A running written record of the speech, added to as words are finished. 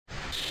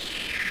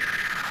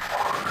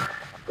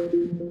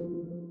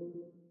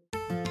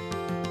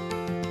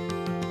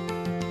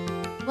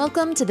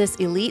Welcome to this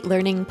Elite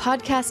Learning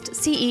Podcast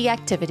CE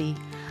activity.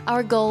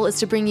 Our goal is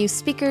to bring you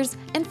speakers,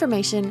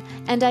 information,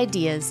 and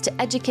ideas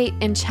to educate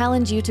and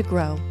challenge you to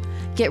grow.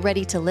 Get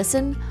ready to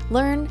listen,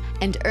 learn,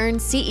 and earn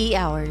CE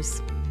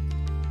hours.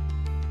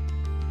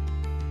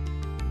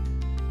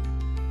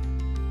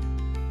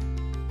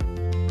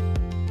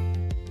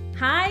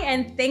 Hi,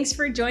 and thanks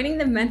for joining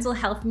the Mental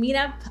Health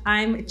Meetup.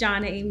 I'm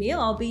Jonna Emil.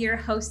 I'll be your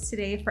host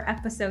today for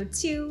episode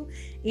 2.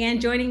 And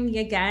joining me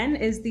again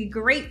is the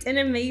great and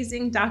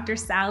amazing Dr.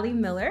 Sally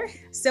Miller.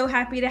 So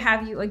happy to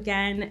have you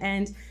again.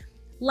 And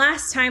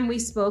last time we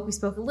spoke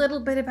a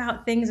little bit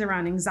about things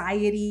around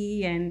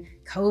anxiety and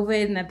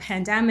COVID and the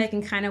pandemic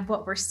and kind of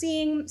what we're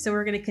seeing. So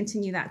we're going to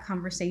continue that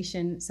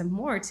conversation some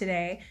more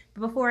today.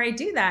 But before I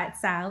do that,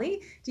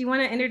 Sally, do you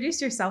want to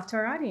introduce yourself to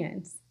our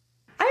audience?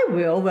 I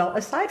will. Well,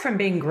 aside from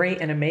being great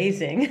and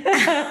amazing,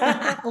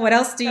 what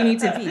else do you need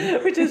to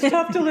be? Which is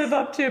tough to live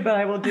up to, but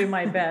I will do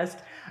my best.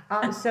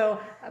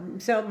 So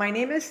my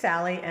name is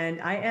Sally,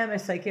 and I am a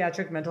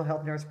psychiatric mental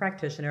health nurse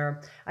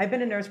practitioner. I've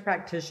been a nurse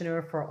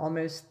practitioner for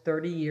almost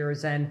 30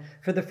 years, and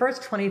for the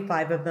first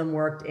 25 of them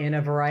worked in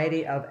a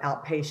variety of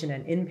outpatient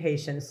and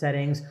inpatient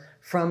settings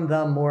from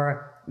the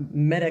more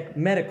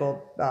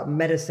medical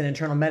medicine,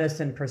 internal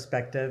medicine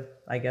perspective,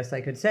 I guess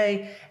I could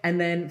say. And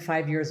then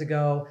 5 years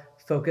ago,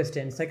 focused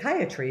in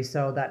psychiatry.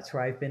 So that's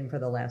where I've been for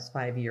the last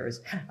 5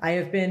 years. I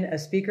have been a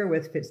speaker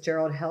with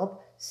Fitzgerald Health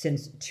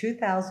since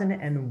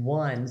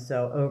 2001.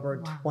 So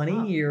over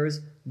 20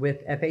 years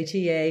with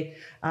FHEA.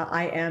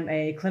 I am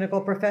a clinical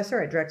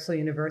professor at Drexel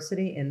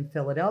University in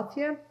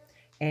Philadelphia.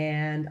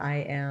 And I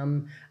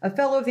am a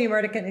fellow of the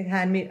American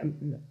Academy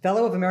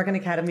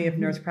of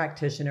Nurse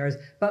Practitioners,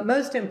 but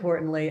most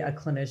importantly, a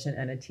clinician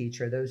and a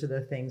teacher. Those are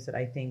the things that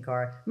I think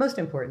are most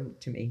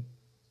important to me.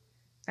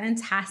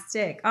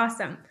 Fantastic.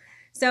 Awesome.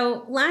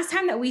 So last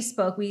time that we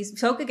spoke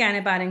again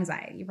about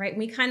anxiety, right?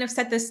 We kind of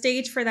set the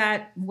stage for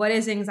that. What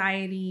is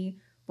anxiety?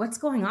 What's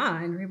going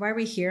on? Why are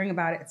we hearing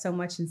about it so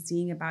much and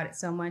seeing about it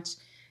so much?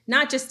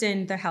 Not just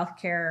in the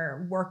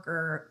healthcare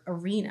worker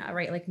arena,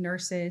 right? Like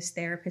nurses,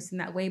 therapists in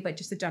that way, but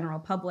just the general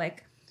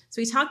public.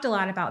 So we talked a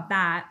lot about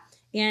that.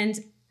 And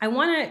I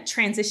want to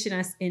transition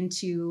us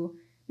into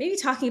maybe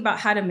talking about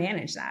how to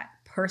manage that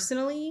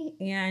personally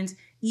and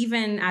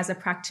even as a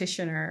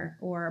practitioner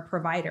or a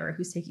provider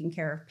who's taking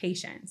care of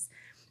patients.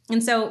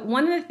 And so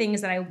one of the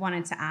things that I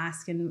wanted to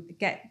ask and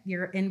get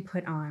your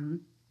input on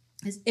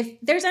is if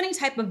there's any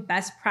type of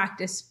best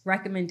practice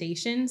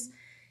recommendations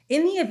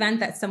in the event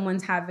that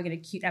someone's having an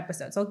acute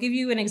episode. So I'll give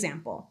you an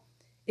example.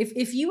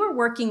 If you were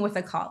working with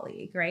a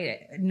colleague,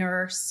 right, a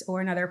nurse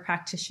or another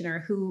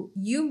practitioner who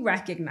you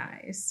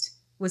recognized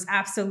was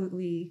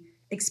absolutely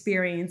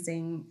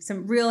experiencing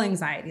some real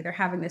anxiety, they're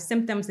having the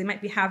symptoms, they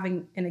might be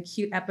having an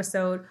acute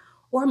episode,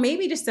 or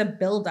maybe just a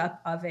buildup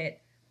of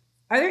it.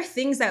 Are there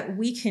things that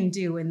we can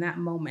do in that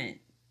moment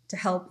to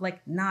help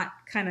not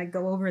kind of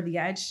go over the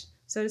edge,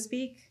 so to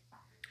speak?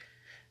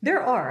 There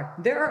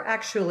are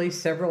actually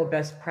several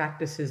best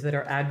practices that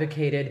are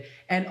advocated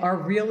and are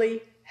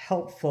really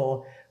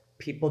helpful.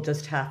 People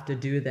just have to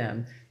do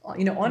them.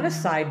 On a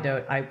side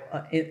note,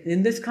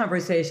 in this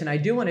conversation, I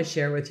do want to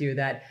share with you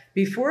that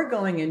before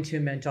going into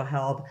mental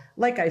health,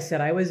 like I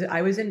said, I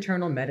was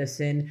internal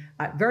medicine,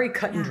 very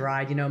cut and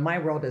dried. My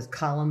world is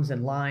columns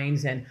and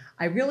lines, and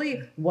I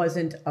really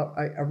wasn't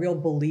a real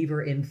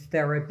believer in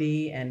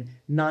therapy and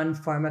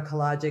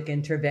non-pharmacologic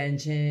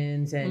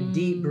interventions and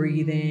deep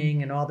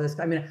breathing and all this.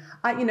 I mean,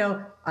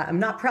 I'm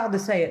not proud to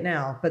say it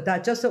now, but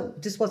that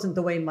just wasn't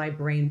the way my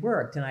brain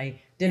worked, and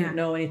I didn't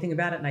know anything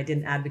about it, and I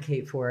didn't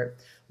advocate for it.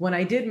 When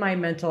I did my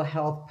mental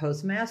health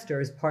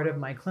postmasters, part of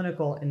my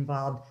clinical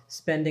involved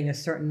spending a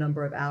certain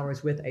number of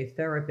hours with a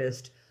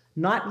therapist,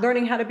 not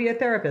learning how to be a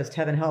therapist,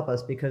 heaven help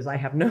us, because I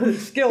have no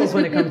skills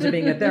when it comes to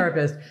being a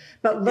therapist,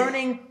 but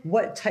learning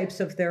what types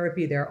of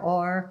therapy there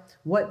are,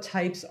 what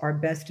types are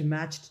best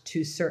matched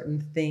to certain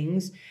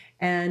things,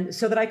 and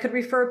so that I could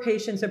refer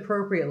patients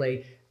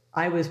appropriately.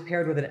 I was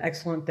paired with an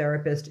excellent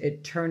therapist.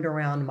 It turned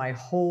around my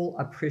whole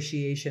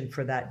appreciation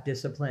for that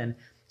discipline.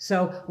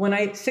 So when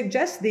I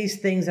suggest these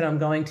things that I'm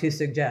going to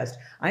suggest,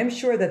 I'm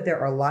sure that there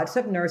are lots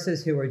of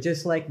nurses who are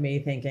just like me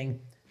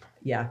thinking,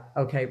 yeah,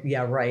 okay,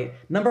 yeah, right.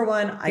 Number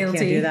one, I can't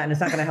do that and it's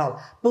not going to help.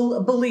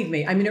 Believe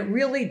me, I mean, it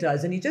really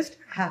does. And you just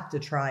have to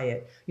try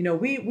it.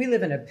 We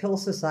live in a pill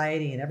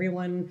society and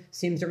everyone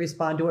seems to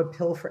respond to a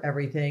pill for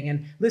everything.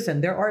 And listen,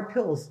 there are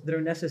pills that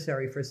are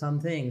necessary for some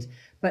things,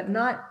 but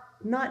not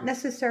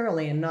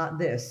necessarily and not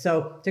this.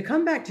 So to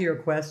come back to your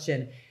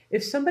question,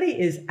 if somebody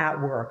is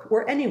at work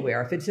or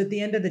anywhere, if it's at the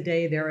end of the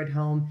day, they're at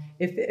home,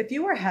 if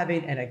you are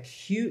having an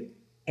acute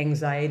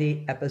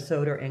anxiety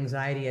episode or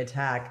anxiety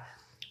attack,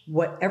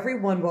 what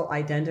everyone will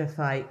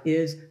identify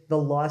is the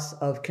loss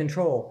of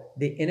control,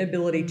 the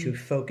inability to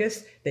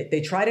focus.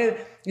 They try to,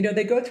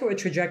 they go through a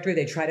trajectory.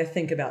 They try to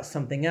think about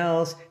something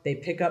else. They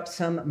pick up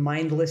some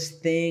mindless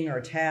thing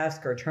or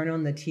task or turn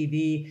on the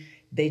TV.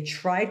 They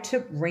try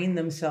to rein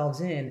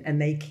themselves in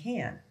and they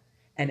can.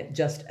 and it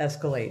just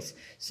escalates.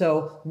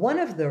 So one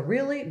of the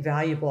really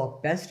valuable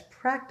best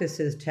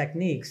practices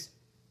techniques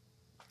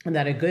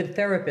that a good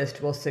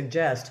therapist will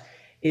suggest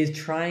is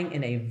trying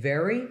in a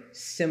very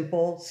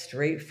simple,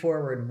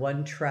 straightforward,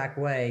 one-track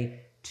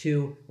way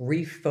to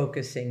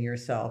refocusing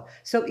yourself.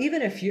 So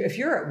even if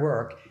you're at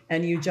work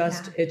and you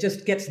just it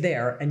just gets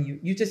there and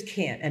you just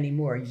can't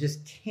anymore, you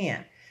just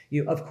can't.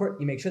 Of course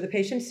you make sure the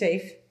patient's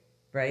safe,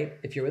 right?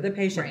 If you're with a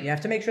patient, you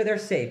have to make sure they're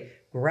safe.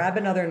 Grab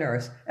another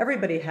nurse.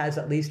 Everybody has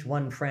at least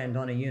one friend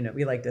on a unit.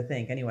 We like to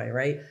think anyway,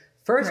 right?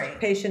 First,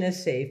 patient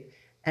is safe,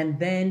 and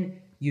then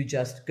you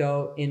just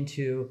go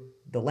into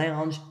the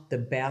lounge, the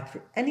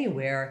bathroom,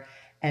 anywhere,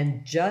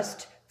 and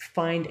just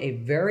find a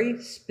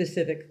very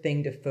specific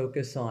thing to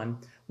focus on.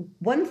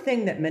 One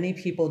thing that many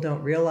people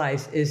don't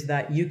realize is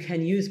that you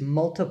can use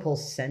multiple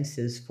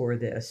senses for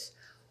this.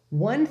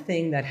 One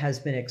thing that has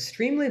been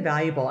extremely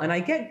valuable, and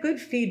I get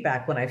good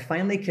feedback when I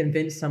finally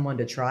convince someone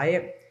to try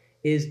it,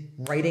 is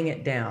writing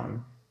it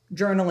down.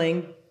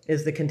 Journaling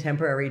is the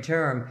contemporary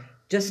term.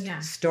 Just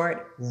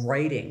start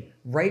writing.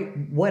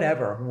 Write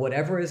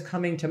whatever is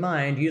coming to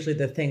mind, usually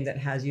the thing that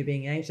has you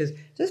being anxious.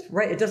 Just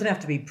write. It doesn't have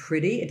to be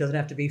pretty. It doesn't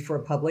have to be for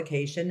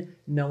publication.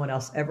 No one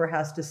else ever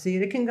has to see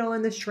it. It can go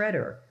in the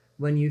shredder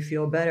when you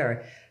feel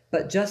better.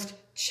 But just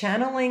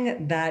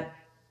channeling that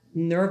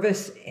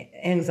nervous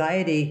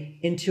anxiety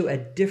into a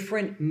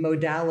different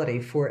modality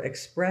for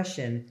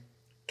expression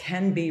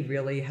can be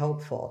really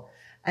helpful.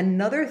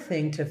 Another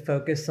thing to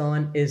focus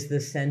on is the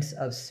sense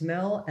of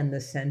smell and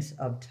the sense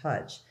of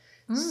touch.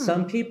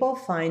 Some people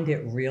find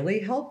it really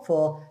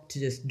helpful to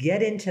just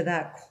get into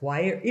that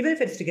quiet, even if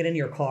it's to get in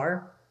your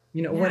car,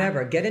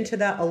 whatever, get into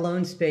that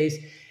alone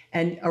space.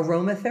 And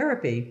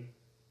aromatherapy.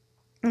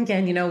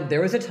 Again,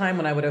 there was a time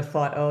when I would have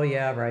thought, oh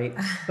yeah, right.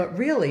 But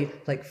really,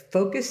 like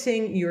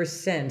focusing your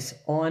sense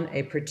on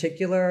a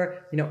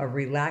particular, a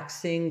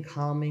relaxing,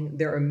 calming,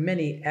 there are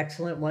many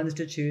excellent ones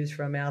to choose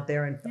from out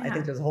there. And I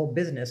think there's a whole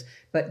business,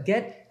 but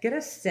get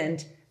a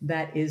scent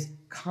that is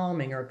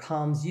calming or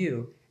calms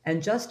you,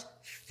 and just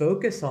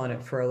focus on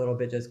it for a little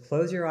bit. Just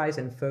close your eyes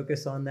and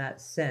focus on that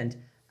scent.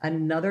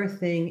 Another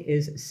thing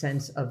is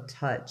sense of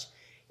touch.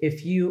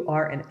 If you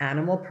are an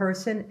animal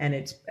person and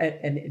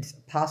it's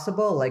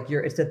possible, like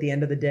it's at the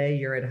end of the day,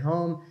 you're at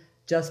home,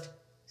 just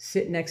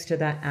sit next to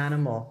that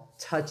animal,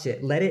 touch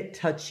it, let it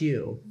touch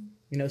you,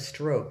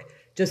 stroke.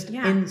 Just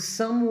in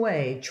some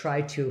way, try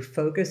to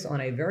focus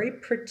on a very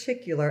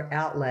particular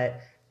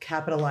outlet,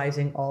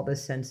 capitalizing all the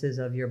senses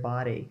of your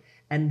body.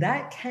 And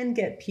that can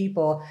get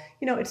people,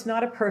 it's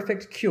not a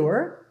perfect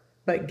cure,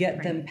 but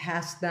get them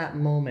past that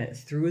moment.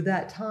 Through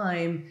that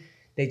time,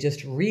 they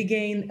just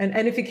regain.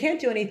 And if you can't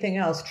do anything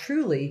else,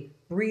 truly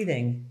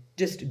breathing,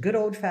 just good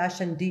old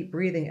fashioned deep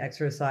breathing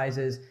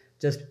exercises,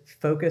 just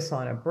focus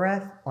on a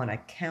breath, on a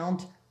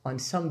count, on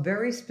some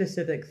very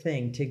specific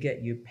thing to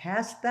get you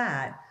past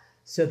that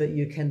so that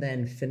you can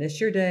then finish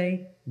your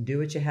day, do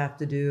what you have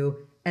to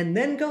do, and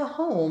then go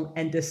home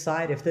and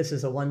decide if this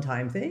is a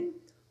one-time thing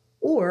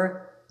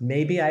or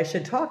maybe I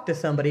should talk to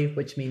somebody,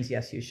 which means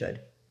yes, you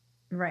should.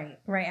 Right.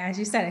 As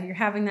you said, if you're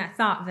having that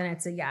thought, then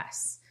it's a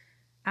yes.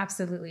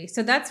 Absolutely.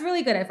 So that's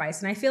really good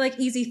advice. And I feel like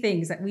easy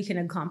things that we can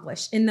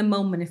accomplish in the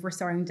moment if we're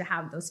starting to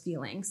have those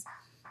feelings.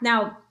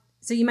 Now,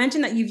 so you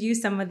mentioned that you've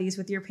used some of these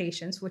with your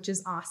patients, which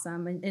is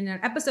awesome. And in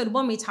episode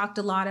 1, we talked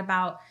a lot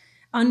about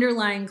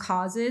underlying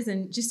causes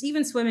and just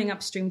even swimming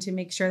upstream to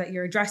make sure that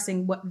you're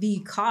addressing what the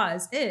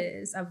cause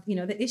is of,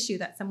 the issue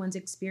that someone's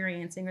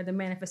experiencing or the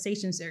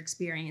manifestations they're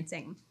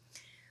experiencing.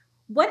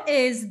 What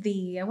is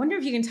I wonder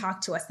if you can talk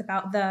to us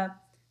about the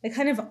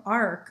kind of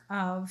arc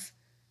of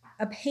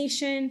a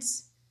patient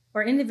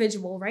or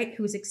individual, right,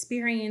 who's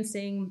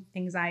experiencing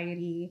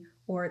anxiety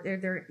or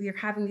they're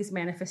having these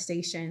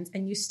manifestations,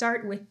 and you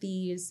start with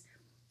these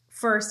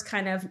first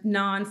kind of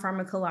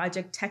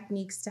non-pharmacologic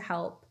techniques to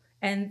help,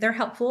 and they're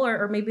helpful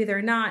or maybe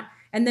they're not.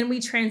 And then we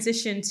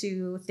transition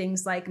to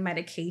things like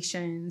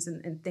medications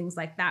and things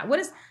like that. What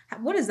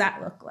does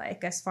that look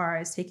like as far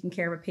as taking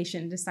care of a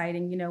patient and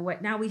deciding,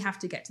 now we have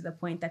to get to the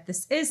point that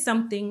this is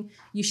something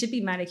you should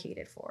be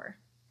medicated for?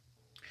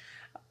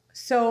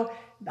 So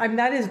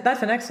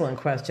that's an excellent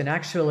question,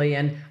 actually.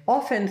 And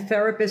often the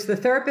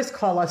therapists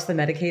call us the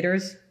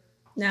medicators.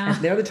 No.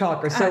 They're the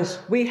talkers. Gosh. So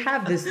we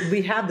have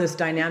this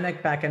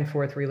dynamic back and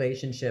forth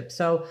relationship.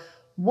 So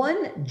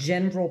one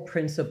general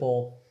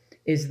principle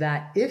is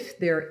that if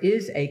there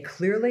is a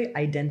clearly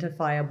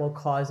identifiable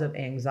cause of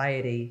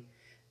anxiety,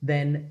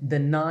 then the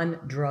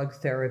non-drug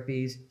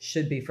therapies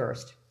should be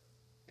first.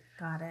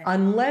 Got it.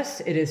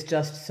 Unless it is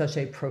just such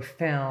a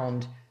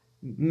profound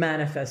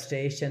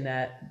manifestation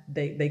that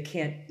they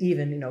can't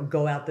even,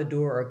 go out the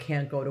door or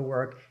can't go to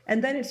work.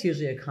 And then it's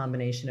usually a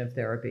combination of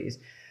therapies.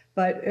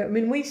 But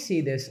we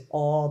see this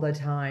all the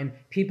time.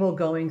 People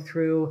going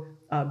through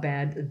a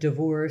bad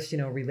divorce,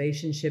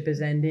 relationship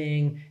is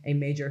ending, a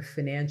major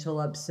financial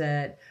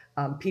upset.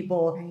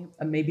 People,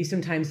 maybe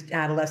sometimes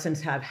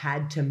adolescents have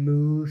had to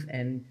move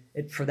and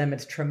for them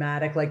it's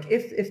traumatic. Like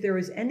if there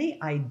is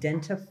any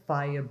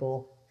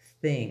identifiable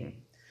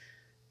thing,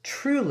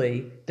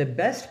 truly the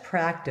best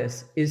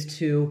practice is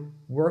to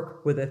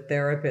work with a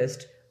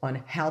therapist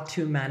on how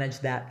to manage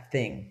that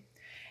thing.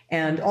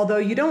 And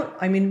although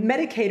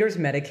medicators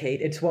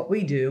medicate, it's what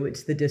we do,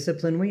 it's the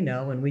discipline we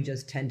know, and we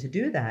just tend to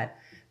do that.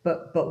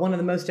 But one of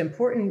the most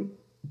important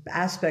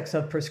aspects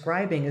of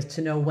prescribing is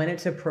to know when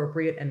it's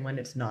appropriate and when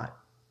it's not.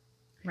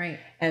 Right.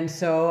 And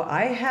so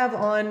I have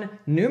on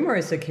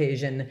numerous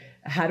occasions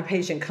had a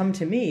patient come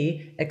to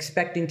me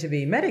expecting to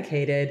be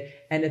medicated.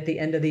 And at the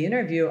end of the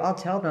interview, I'll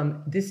tell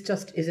them, this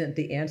just isn't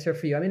the answer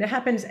for you. I mean, it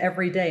happens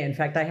every day. In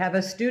fact, I have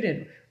a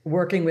student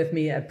working with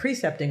me,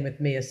 precepting with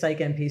me, a Psych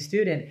NP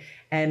student.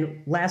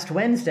 And last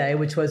Wednesday,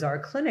 which was our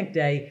clinic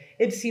day,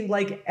 it seemed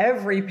like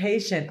every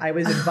patient I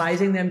was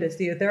advising them to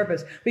see a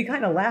therapist. We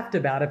kind of laughed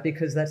about it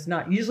because that's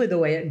not usually the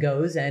way it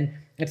goes. And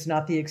it's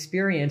not the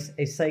experience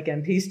a Psych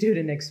NP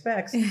student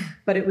expects,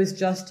 but it was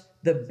just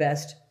the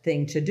best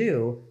thing to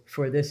do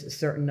for this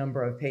certain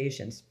number of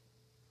patients.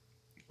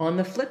 On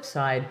the flip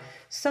side,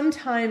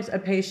 sometimes a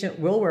patient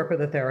will work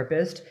with a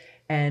therapist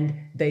and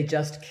they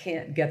just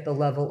can't get the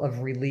level of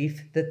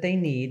relief that they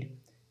need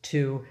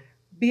to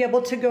be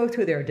able to go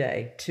through their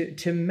day,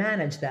 to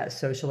manage that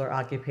social or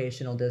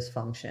occupational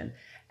dysfunction.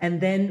 And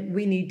then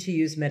we need to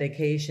use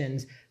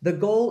medications. The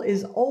goal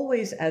is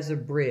always as a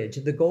bridge.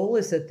 The goal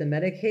is that the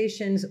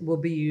medications will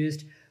be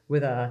used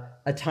with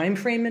a time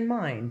frame in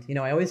mind. You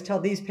know, I always tell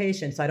these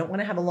patients, I don't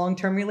want to have a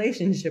long-term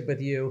relationship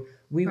with you.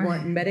 We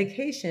want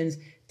medications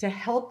to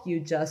help you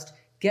just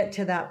get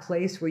to that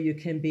place where you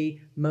can be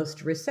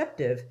most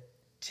receptive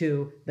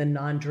to the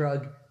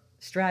non-drug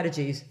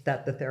strategies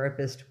that the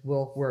therapist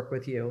will work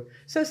with you.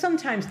 So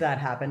sometimes that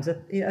happens. A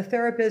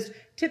therapist,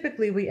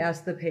 typically we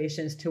ask the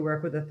patients to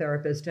work with a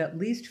therapist at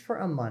least for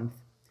a month,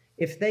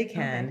 if they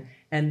can,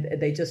 and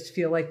they just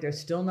feel like they're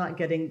still not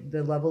getting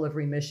the level of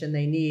remission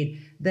they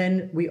need,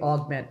 then we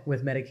augment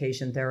with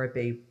medication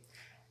therapy.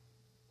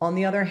 On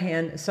the other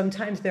hand,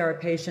 sometimes there are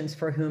patients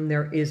for whom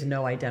there is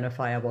no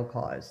identifiable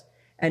cause.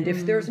 And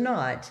if there's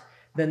not,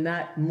 then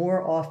that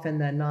more often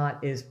than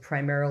not is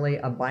primarily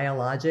a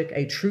biologic,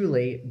 a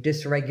truly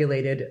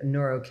dysregulated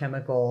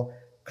neurochemical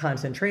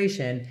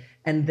concentration.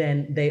 And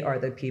then they are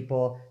the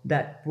people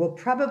that will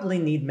probably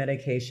need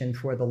medication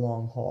for the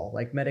long haul.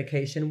 Like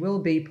medication will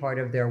be part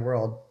of their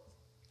world.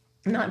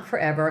 Not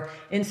forever.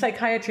 In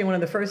psychiatry, one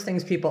of the first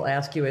things people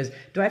ask you is,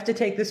 do I have to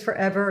take this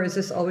forever? Is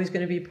this always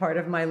going to be part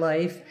of my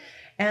life?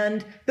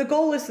 And the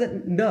goal is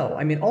that no.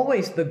 I mean,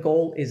 always the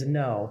goal is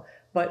no.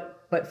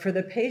 But for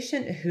the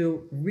patient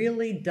who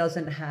really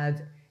doesn't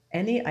have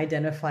any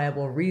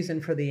identifiable reason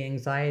for the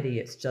anxiety,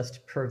 it's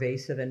just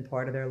pervasive and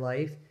part of their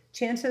life,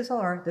 chances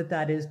are that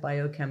that is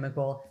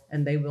biochemical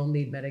and they will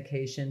need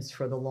medications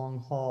for the long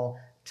haul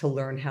to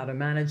learn how to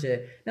manage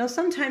it. Now,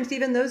 sometimes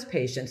even those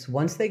patients,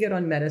 once they get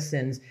on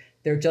medicines,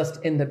 they're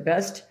just in the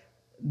best,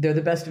 they're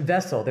the best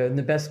vessel, they're in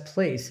the best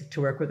place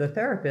to work with a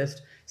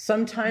therapist.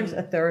 Sometimes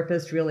a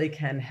therapist really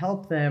can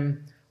help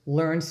them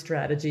learn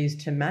strategies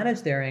to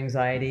manage their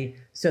anxiety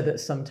so that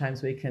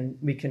sometimes we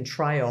can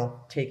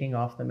trial taking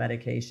off the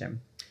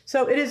medication.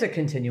 So it is a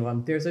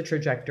continuum. There's a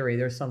trajectory.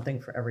 There's something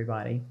for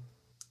everybody.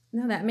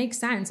 No, that makes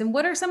sense. And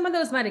what are some of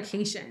those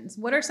medications?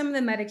 What are some of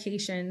the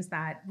medications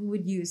that we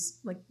would use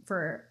like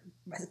for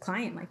a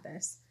client like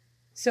this?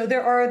 So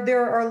there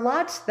are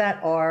lots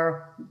that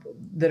are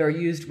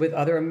used with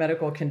other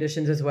medical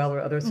conditions as well, or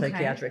other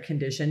psychiatric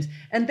conditions.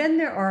 And then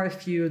there are a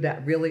few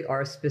that really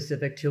are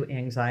specific to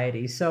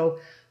anxiety. So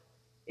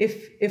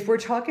if we're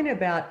talking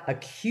about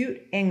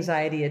acute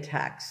anxiety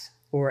attacks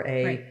or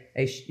a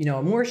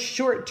more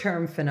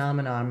short-term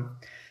phenomenon,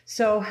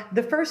 so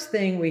the first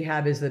thing we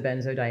have is the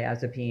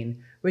benzodiazepine,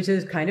 which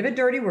is kind of a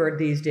dirty word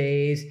these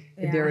days.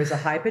 Yeah. There is a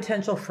high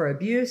potential for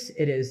abuse.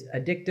 It is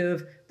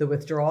addictive. The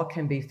withdrawal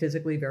can be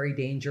physically very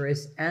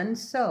dangerous. And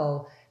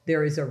so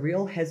there is a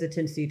real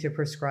hesitancy to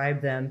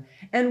prescribe them.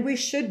 And we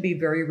should be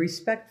very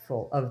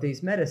respectful of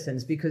these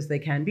medicines because they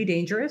can be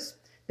dangerous.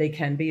 They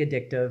can be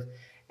addictive.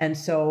 And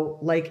so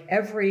like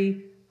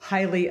every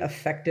highly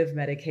effective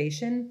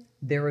medication,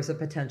 there is a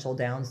potential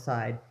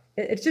downside.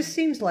 It just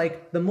seems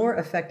like the more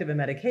effective a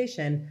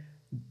medication,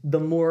 the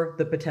more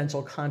the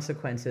potential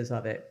consequences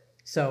of it.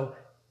 So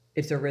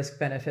it's a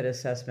risk-benefit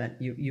assessment.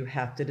 You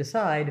have to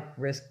decide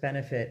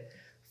risk-benefit.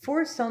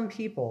 For some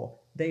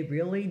people, they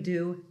really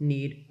do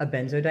need a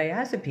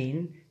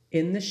benzodiazepine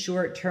in the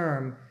short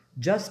term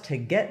just to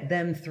get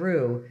them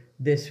through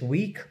this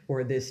week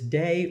or this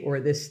day or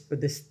this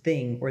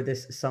thing or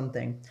this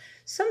something.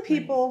 Some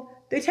people,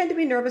 they tend to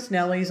be nervous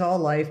Nellies all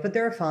life, but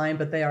they're fine,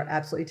 but they are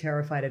absolutely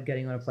terrified of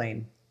getting on a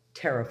plane.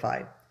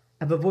 Terrified.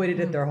 Have avoided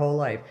it their whole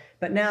life.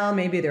 But now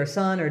maybe their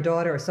son or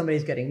daughter or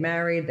somebody's getting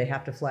married. They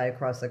have to fly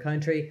across the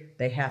country.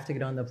 They have to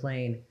get on the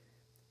plane.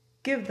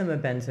 Give them a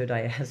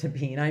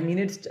benzodiazepine. I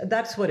mean,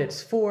 that's what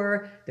it's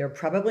for. They're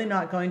probably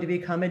not going to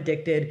become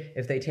addicted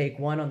if they take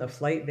one on the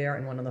flight there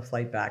and one on the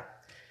flight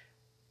back.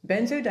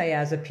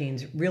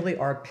 Benzodiazepines really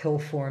are pill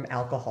form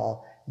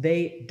alcohol.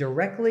 They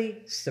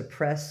directly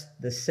suppress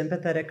the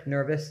sympathetic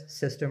nervous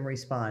system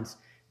response.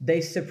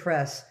 They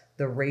suppress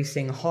the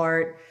racing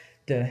heart,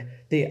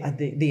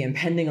 the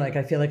impending, like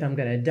I feel like I'm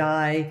going to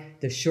die,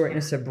 the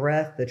shortness of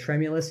breath, the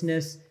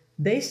tremulousness,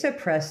 they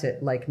suppress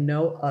it like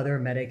no other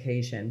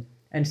medication.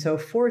 And so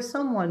for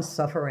someone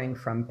suffering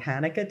from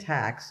panic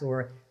attacks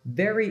or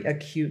very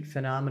acute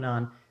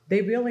phenomenon,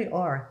 they really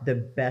are the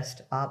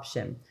best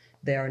option.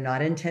 They are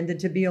not intended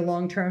to be a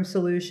long-term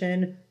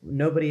solution.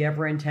 Nobody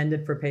ever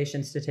intended for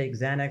patients to take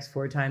Xanax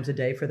 4 times a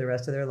day for the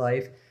rest of their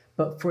life.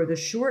 But for the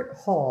short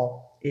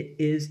haul, it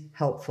is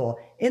helpful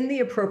in the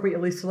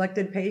appropriately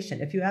selected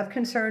patient. If you have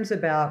concerns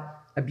about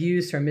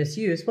abuse or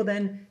misuse, well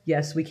then,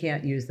 yes, we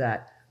can't use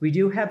that. We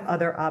do have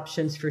other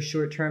options for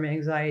short-term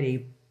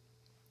anxiety.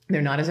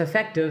 They're not as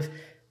effective,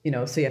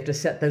 so you have to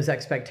set those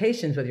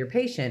expectations with your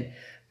patient.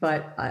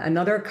 But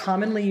another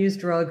commonly used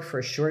drug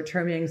for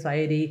short-term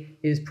anxiety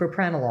is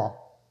propranolol,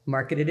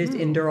 marketed as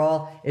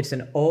Inderal. It's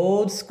an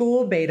old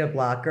school beta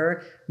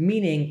blocker,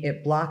 meaning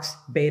it blocks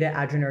beta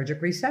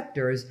adrenergic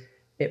receptors.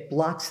 It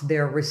blocks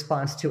their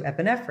response to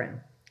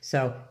epinephrine.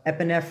 So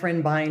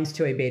epinephrine binds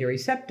to a beta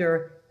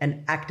receptor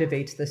and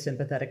activates the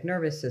sympathetic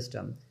nervous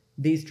system.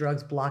 These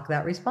drugs block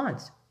that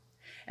response.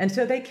 And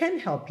so they can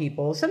help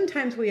people.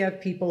 Sometimes we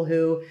have people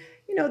who,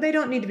 they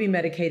don't need to be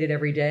medicated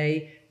every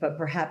day, but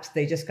perhaps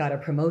they just got a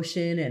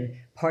promotion, and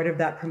part of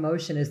that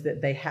promotion is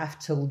that they have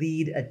to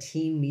lead a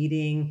team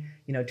meeting,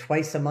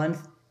 twice a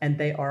month, and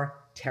they are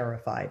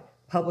terrified.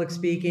 Public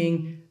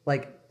speaking,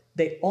 like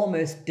they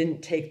almost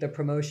didn't take the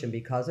promotion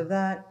because of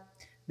that.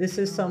 This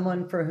is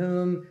someone for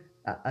whom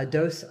a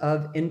dose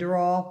of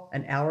Inderal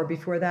an hour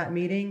before that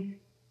meeting,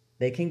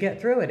 they can get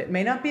through it. It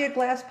may not be a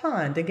glass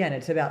pond. Again,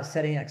 it's about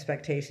setting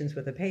expectations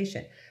with the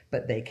patient,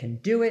 but they can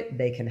do it.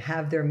 They can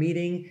have their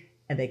meeting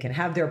and they can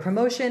have their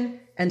promotion.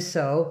 And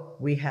so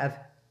we have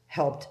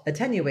helped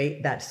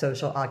attenuate that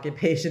social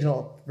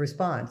occupational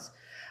response.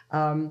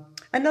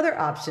 Another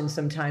option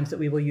sometimes that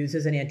we will use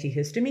is an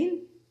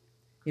antihistamine.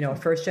 A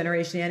first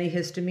generation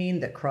antihistamine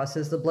that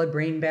crosses the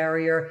blood-brain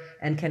barrier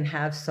and can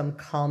have some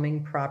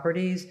calming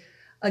properties.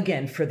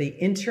 Again, for the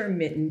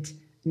intermittent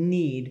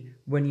need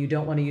when you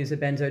don't want to use a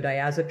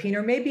benzodiazepine,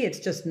 or maybe it's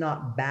just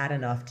not bad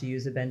enough to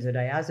use a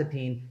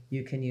benzodiazepine,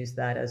 you can use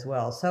that as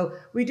well. So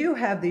we do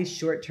have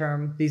these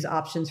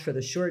options for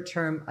the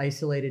short-term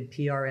isolated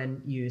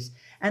PRN use,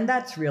 and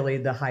that's really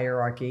the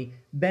hierarchy.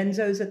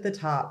 Benzos at the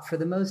top for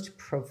the most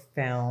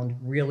profound,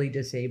 really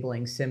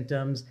disabling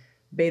symptoms,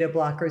 beta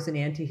blockers and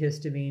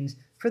antihistamines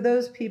for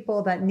those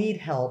people that need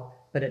help,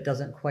 but it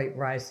doesn't quite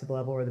rise to the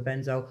level of the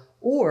benzo,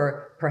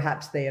 or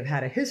perhaps they have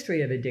had a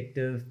history of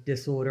addictive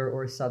disorder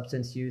or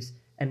substance use,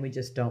 and we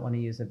just don't want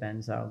to use a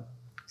benzo.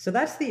 So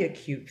that's the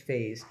acute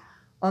phase.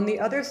 On the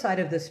other side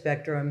of the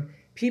spectrum,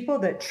 people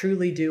that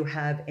truly do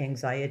have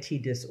anxiety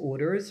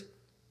disorders,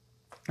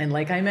 and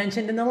like I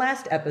mentioned in the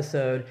last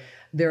episode,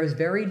 there's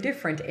very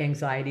different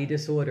anxiety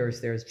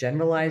disorders. There's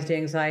generalized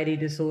anxiety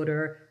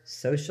disorder,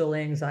 social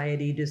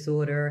anxiety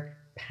disorder,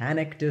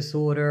 panic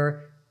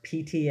disorder,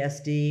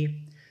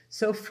 PTSD.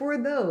 So for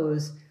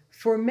those,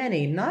 for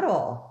many, not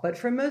all, but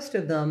for most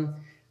of them,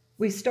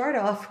 we start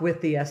off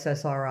with the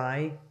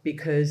SSRI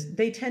because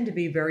they tend to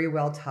be very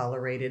well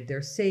tolerated.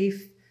 They're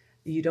safe.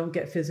 You don't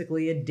get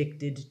physically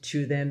addicted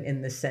to them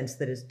in the sense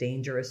that it's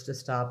dangerous to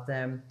stop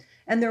them.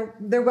 And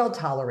they're well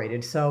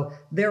tolerated. So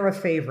they're a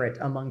favorite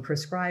among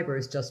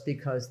prescribers just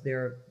because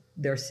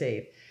they're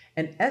safe.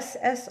 And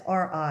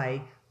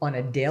SSRI on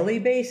a daily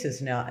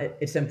basis. Now,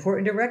 it's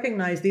important to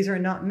recognize these are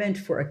not meant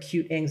for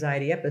acute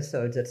anxiety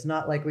episodes. It's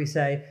not like we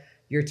say,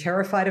 you're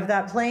terrified of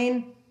that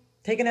plane,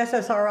 take an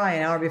SSRI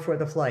an hour before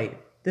the flight.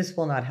 This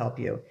will not help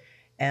you.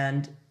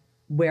 And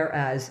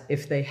whereas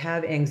if they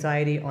have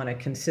anxiety on a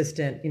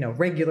consistent,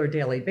 regular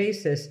daily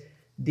basis,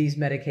 these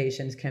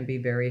medications can be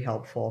very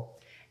helpful.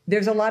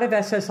 There's a lot of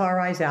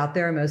SSRIs out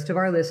there. Most of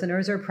our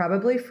listeners are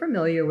probably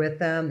familiar with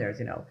them. There's,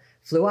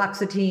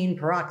 fluoxetine,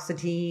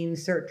 paroxetine,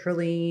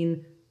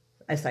 sertraline,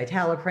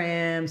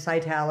 citalopram,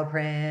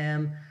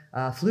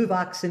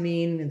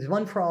 fluvoxamine. There's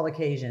one for all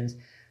occasions.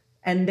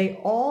 And they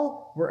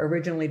all were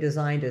originally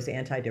designed as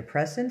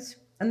antidepressants,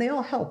 and they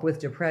all help with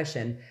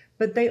depression,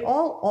 but they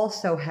all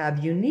also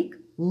have unique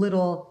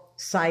little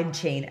side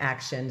chain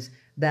actions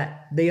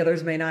that the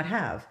others may not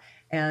have.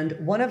 And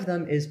one of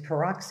them is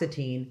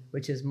paroxetine,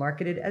 which is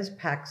marketed as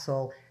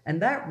Paxil,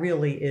 and that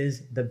really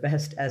is the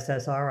best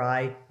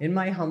SSRI, in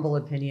my humble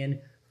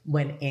opinion,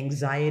 when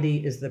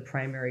anxiety is the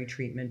primary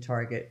treatment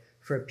target.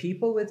 For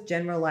people with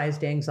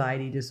generalized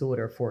anxiety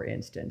disorder, for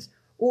instance,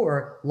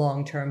 or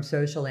long-term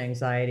social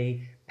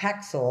anxiety,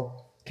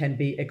 Paxil can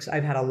be,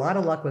 I've had a lot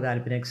of luck with that.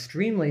 I've been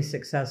extremely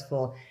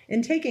successful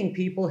in taking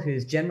people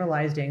whose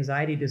generalized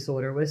anxiety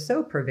disorder was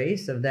so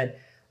pervasive that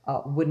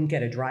wouldn't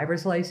get a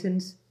driver's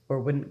license or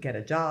wouldn't get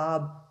a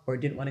job or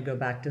didn't want to go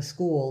back to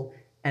school.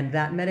 And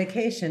that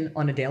medication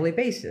on a daily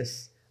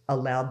basis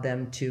allowed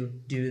them to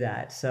do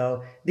that.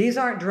 So these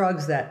aren't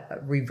drugs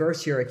that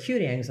reverse your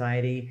acute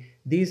anxiety.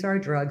 These are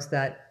drugs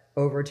that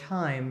over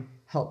time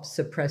help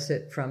suppress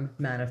it from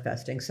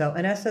manifesting. So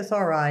an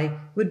SSRI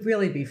would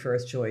really be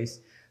first choice.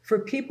 For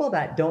people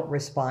that don't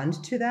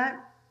respond to that,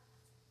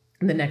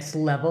 The next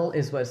level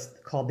is what's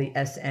called the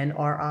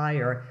SNRI,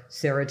 or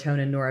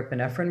serotonin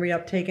norepinephrine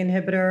reuptake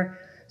inhibitor.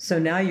 So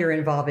now you're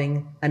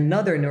involving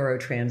another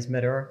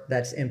neurotransmitter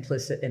that's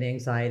implicit in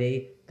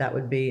anxiety. That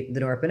would be the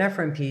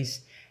norepinephrine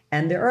piece.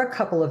 And there are a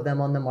couple of them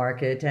on the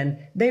market, and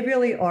they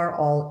really are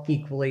all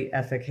equally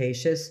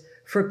efficacious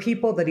for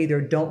people that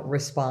either don't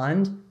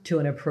respond to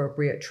an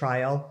appropriate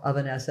trial of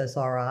an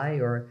SSRI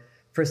or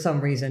for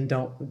some reason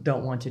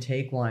don't want to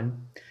take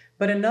one.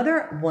 But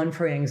another one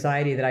for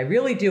anxiety that I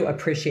really do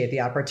appreciate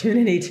the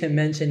opportunity to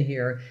mention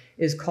here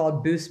is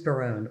called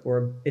buspirone,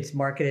 or it's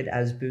marketed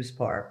as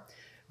Buspar.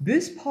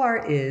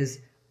 Buspar is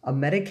a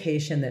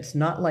medication that's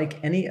not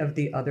like any of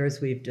the others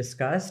we've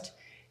discussed.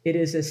 It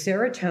is a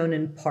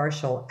serotonin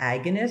partial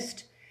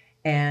agonist,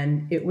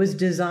 and it was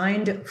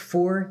designed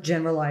for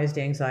generalized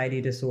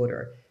anxiety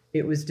disorder.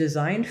 It was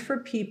designed for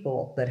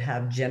people that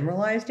have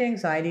generalized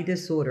anxiety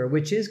disorder,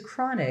 which is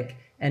chronic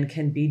and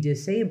can be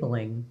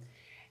disabling,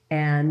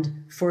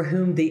 and for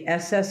whom the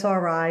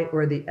SSRI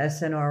or the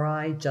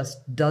SNRI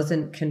just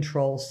doesn't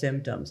control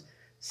symptoms.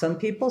 Some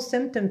people's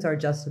symptoms are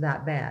just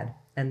that bad,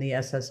 and the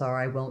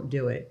SSRI won't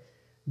do it.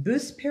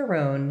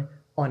 Buspirone,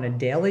 on a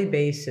daily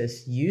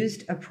basis,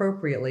 used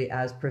appropriately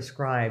as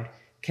prescribed,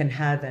 can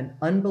have an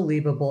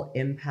unbelievable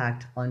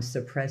impact on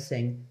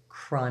suppressing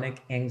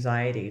chronic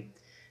anxiety.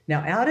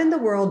 Now, out in the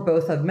world,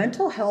 both of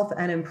mental health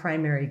and in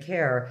primary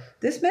care,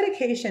 this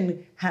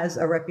medication has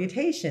a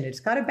reputation. It's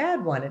got a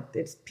bad one.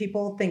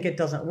 People think it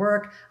doesn't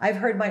work. I've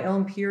heard my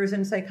own peers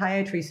in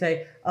psychiatry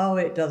say, oh,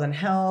 it doesn't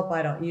help.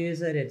 I don't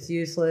use it. It's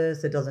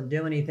useless. It doesn't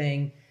do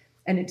anything.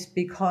 And it's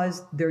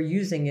because they're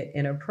using it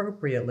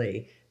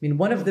inappropriately. I mean,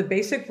 one of the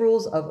basic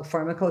rules of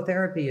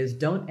pharmacotherapy is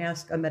don't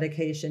ask a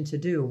medication to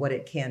do what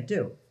it can't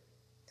do.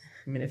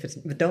 I mean,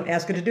 don't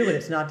ask it to do what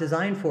it's not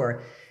designed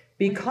for.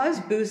 Because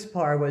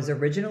Buspar was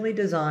originally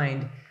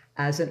designed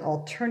as an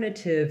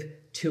alternative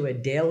to a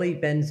daily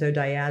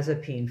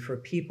benzodiazepine for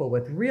people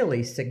with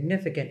really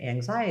significant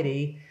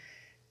anxiety,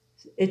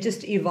 it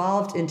just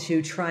evolved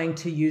into trying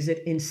to use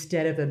it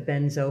instead of a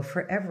benzo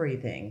for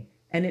everything.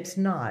 And it's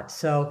not.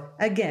 So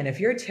again,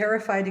 if you're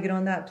terrified to get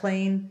on that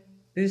plane,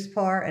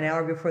 Buspar an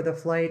hour before the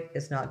flight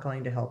is not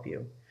going to help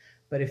you.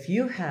 But if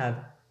you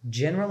have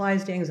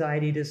generalized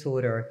anxiety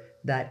disorder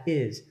that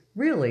is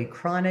really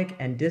chronic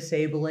and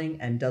disabling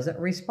and doesn't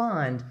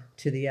respond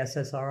to the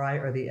SSRI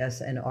or the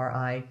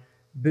SNRI,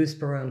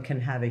 buspirone can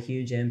have a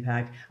huge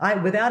impact.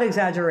 Without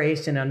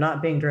exaggeration, I'm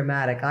not being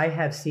dramatic, I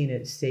have seen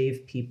it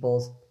save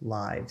people's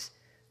lives.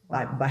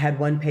 Wow. I had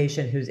one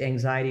patient whose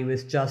anxiety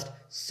was just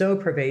so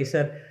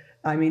pervasive.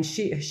 I mean,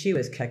 she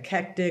was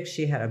cachectic.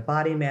 She had a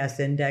body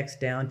mass index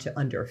down to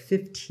under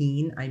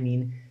 15. I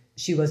mean,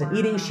 she wasn't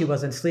eating, she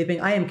wasn't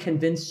sleeping. I am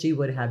convinced she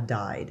would have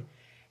died.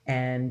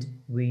 And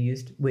me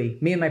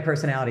and my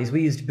personalities,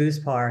 we used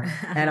Buspar,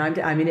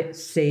 and it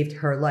saved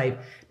her life.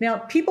 Now,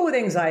 people with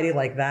anxiety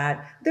like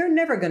that, they're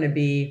never going to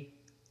be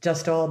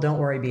just all don't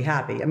worry, be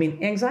happy. I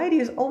mean, anxiety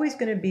is always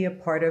going to be a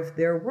part of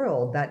their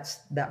world.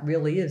 That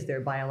really is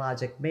their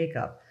biologic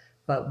makeup.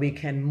 But we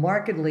can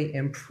markedly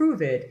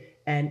improve it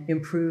and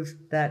improve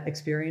that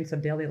experience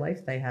of daily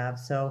life they have.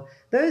 So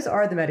those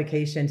are the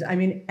medications. I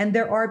mean, and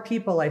there are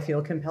people, I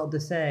feel compelled to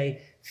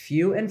say,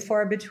 few and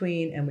far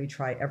between, and we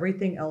try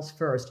everything else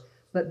first.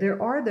 But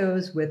there are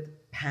those with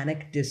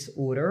panic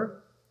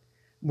disorder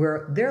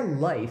where their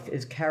life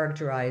is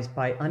characterized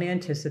by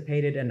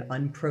unanticipated and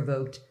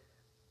unprovoked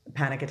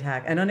panic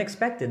attack and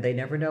unexpected. They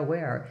never know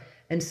where.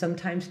 And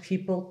sometimes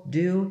people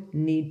do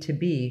need to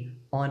be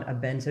on a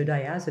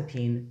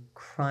benzodiazepine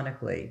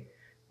chronically.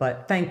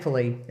 But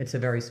thankfully, it's a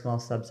very small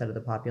subset of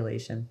the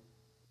population.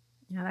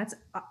 Yeah, that's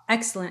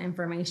excellent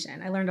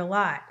information. I learned a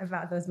lot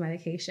about those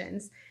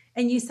medications.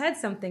 And you said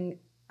something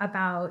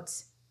about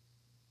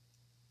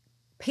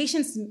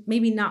patients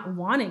maybe not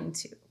wanting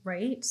to,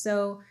 right?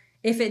 So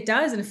if it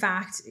does, in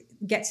fact,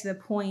 get to the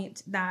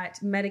point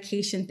that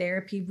medication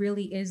therapy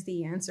really is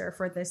the answer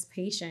for this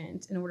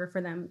patient in order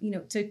for them,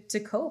 to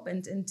cope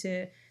and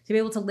to be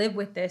able to live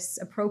with this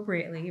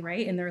appropriately,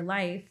 right, in their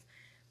life,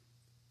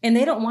 and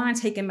they don't want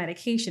to take a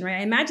medication, right?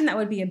 I imagine that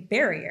would be a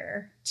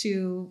barrier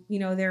to,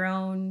 their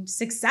own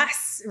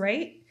success,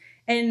 right?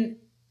 And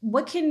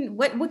what can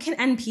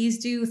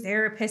NPs do,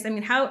 therapists? I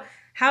mean, how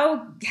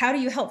do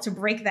you help to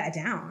break that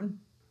down?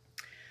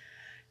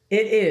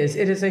 It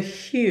is a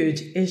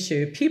huge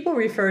issue. People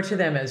refer to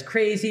them as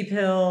crazy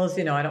pills.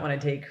 I don't want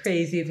to take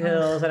crazy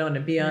pills. I don't want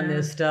to be on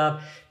this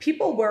stuff.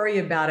 People worry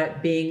about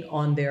it being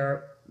on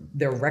their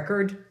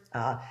record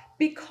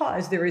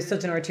because there is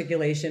such an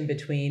articulation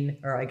between,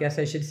 or I guess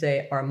I should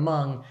say,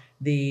 among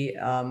the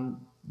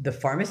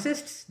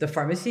pharmacists, the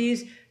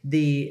pharmacies,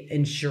 the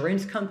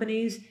insurance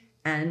companies,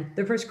 and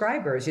the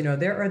prescribers.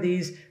 There are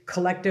these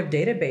collective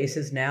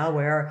databases now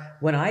where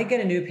when I get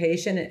a new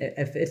patient,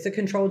 if it's a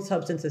controlled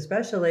substance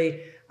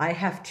especially, I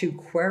have to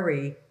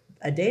query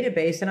a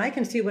database and I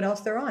can see what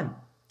else they're on.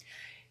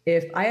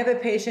 If I have a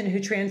patient who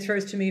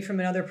transfers to me from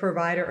another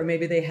provider, or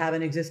maybe they have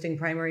an existing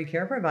primary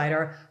care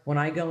provider, when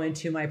I go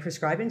into my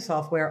prescribing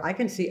software, I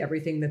can see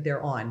everything that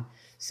they're on.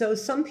 So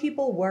some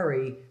people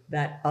worry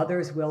that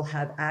others will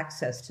have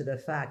access to the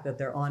fact that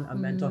they're on a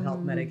mental health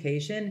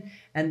medication,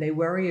 and they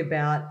worry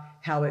about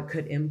how it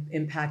could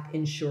impact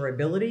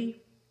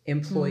insurability,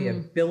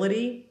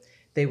 employability.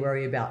 They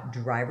worry about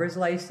driver's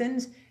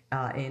license.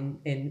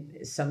 In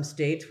some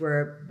states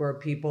where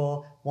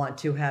people want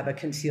to have a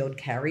concealed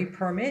carry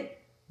permit,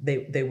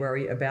 they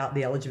worry about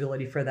the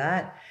eligibility for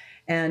that.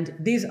 And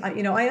these,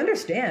 I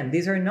understand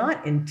these are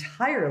not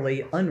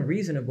entirely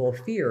unreasonable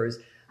fears.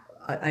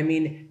 I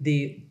mean,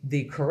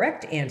 the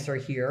correct answer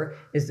here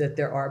is that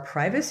there are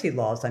privacy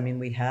laws. I mean,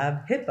 we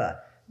have HIPAA.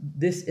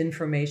 This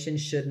information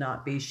should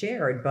not be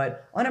shared.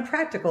 But on a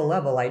practical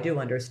level, I do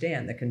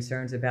understand the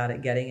concerns about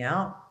it getting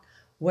out.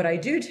 What I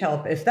do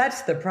tell, if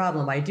that's the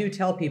problem, I do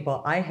tell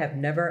people I have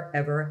never,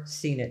 ever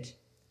seen it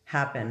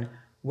happen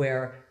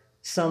where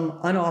some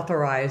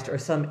unauthorized or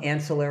some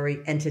ancillary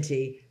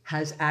entity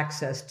has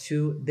access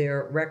to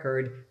their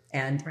record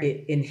and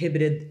it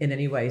inhibited in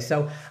any way.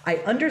 So I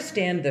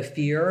understand the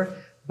fear,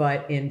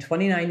 but in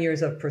 29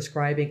 years of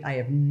prescribing, I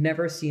have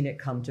never seen it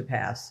come to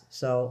pass.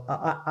 So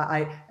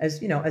I as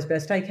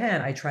best I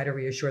can, I try to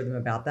reassure them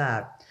about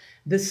that.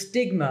 The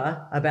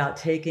stigma about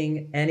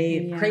taking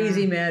any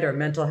crazy med or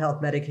mental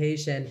health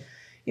medication,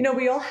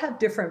 we all have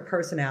different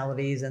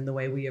personalities and the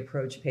way we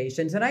approach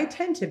patients. And I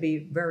tend to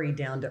be very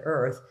down to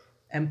earth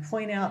and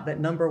point out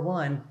that, number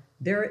one,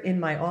 they're in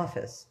my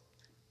office.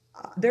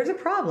 There's a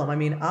problem. I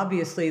mean,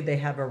 obviously they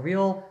have a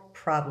real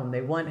problem.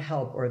 They want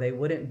help or they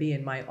wouldn't be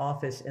in my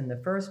office in the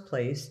first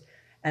place,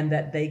 and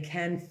that they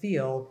can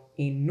feel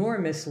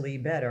enormously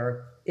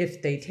better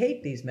if they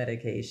take these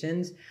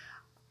medications.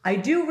 I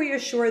do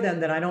reassure them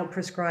that I don't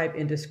prescribe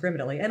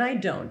indiscriminately, and I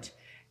don't.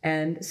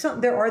 And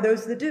there are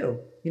those that do.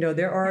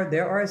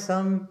 There are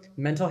some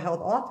mental health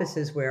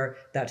offices where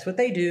that's what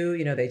they do.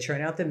 They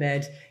churn out the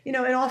meds. In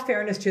all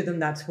fairness to them,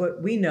 that's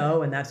what we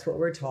know and that's what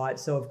we're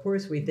taught. So of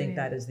course we think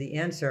that is the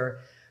answer.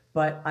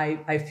 But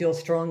I feel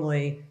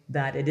strongly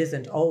that it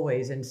isn't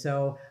always. And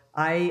so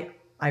I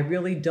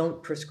really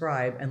don't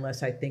prescribe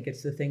unless I think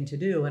it's the thing to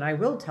do. And I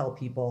will tell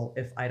people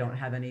if I don't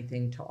have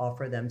anything to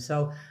offer them.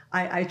 So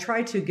I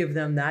try to give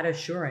them that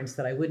assurance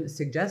that I wouldn't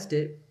suggest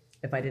it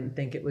if I didn't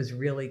think it was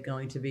really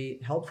going to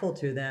be helpful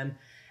to them.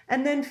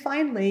 And then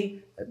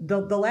finally, the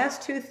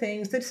last two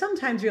things that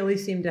sometimes really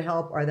seem to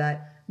help are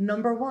that,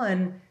 number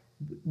one,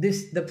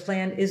 the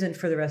plan isn't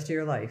for the rest of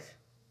your life.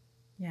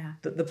 Yeah.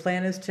 The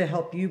plan is to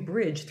help you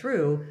bridge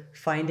through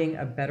finding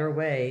a better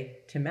way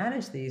to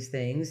manage these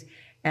things.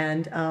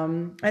 And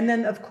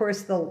then, of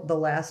course, the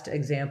last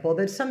example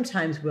that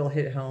sometimes will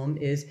hit home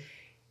is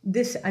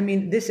this. I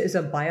mean, this is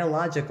a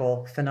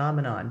biological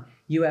phenomenon.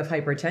 You have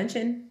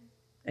hypertension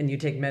and you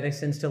take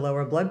medicines to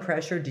lower blood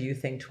pressure. Do you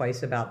think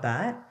twice about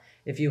that?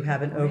 If you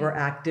have an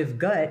overactive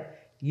gut,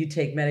 you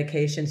take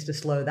medications to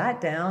slow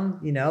that down.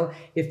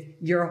 If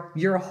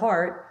your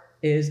heart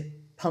is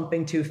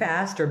pumping too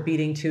fast or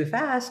beating too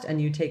fast and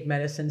you take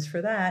medicines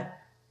for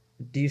that,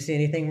 do you see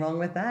anything wrong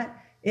with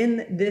that?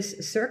 In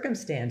this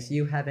circumstance,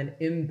 you have an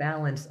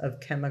imbalance of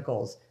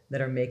chemicals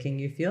that are making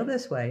you feel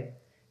this way,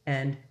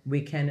 and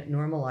we can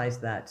normalize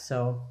that.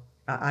 So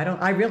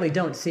I really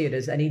don't see it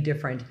as any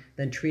different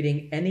than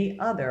treating any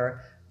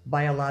other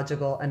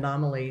biological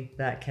anomaly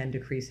that can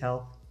decrease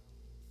health.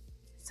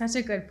 Such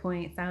a good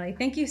point, Sally.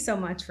 Thank you so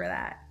much for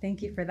that.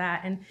 Thank you for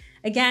that. And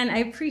again, I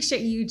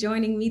appreciate you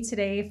joining me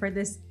today for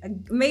this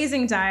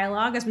amazing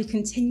dialogue as we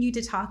continue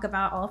to talk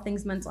about all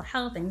things mental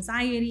health,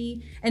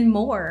 anxiety, and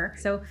more.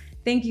 So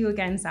thank you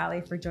again,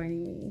 Sally, for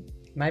joining me.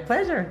 My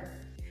pleasure.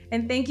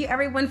 And thank you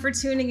everyone for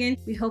tuning in.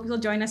 We hope you'll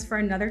join us for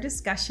another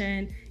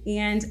discussion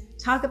and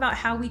talk about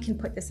how we can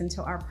put this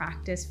into our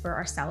practice for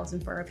ourselves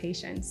and for our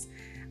patients.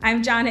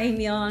 I'm Jonna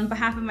Emil. On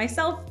behalf of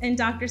myself and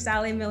Dr.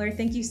 Sally Miller,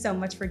 thank you so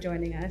much for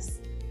joining us.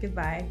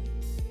 Goodbye.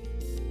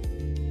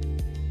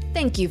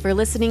 Thank you for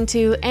listening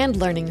to and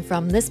learning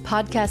from this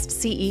podcast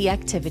CE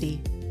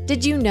activity.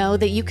 Did you know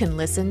that you can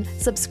listen,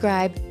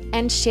 subscribe,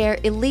 and share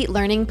Elite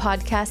Learning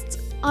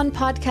podcasts on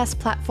podcast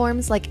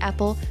platforms like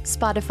Apple,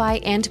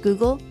 Spotify, and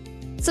Google?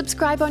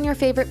 Subscribe on your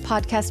favorite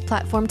podcast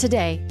platform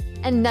today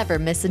and never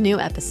miss a new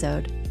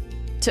episode.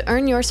 To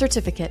earn your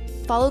certificate,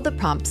 follow the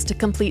prompts to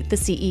complete the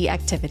CE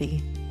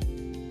activity.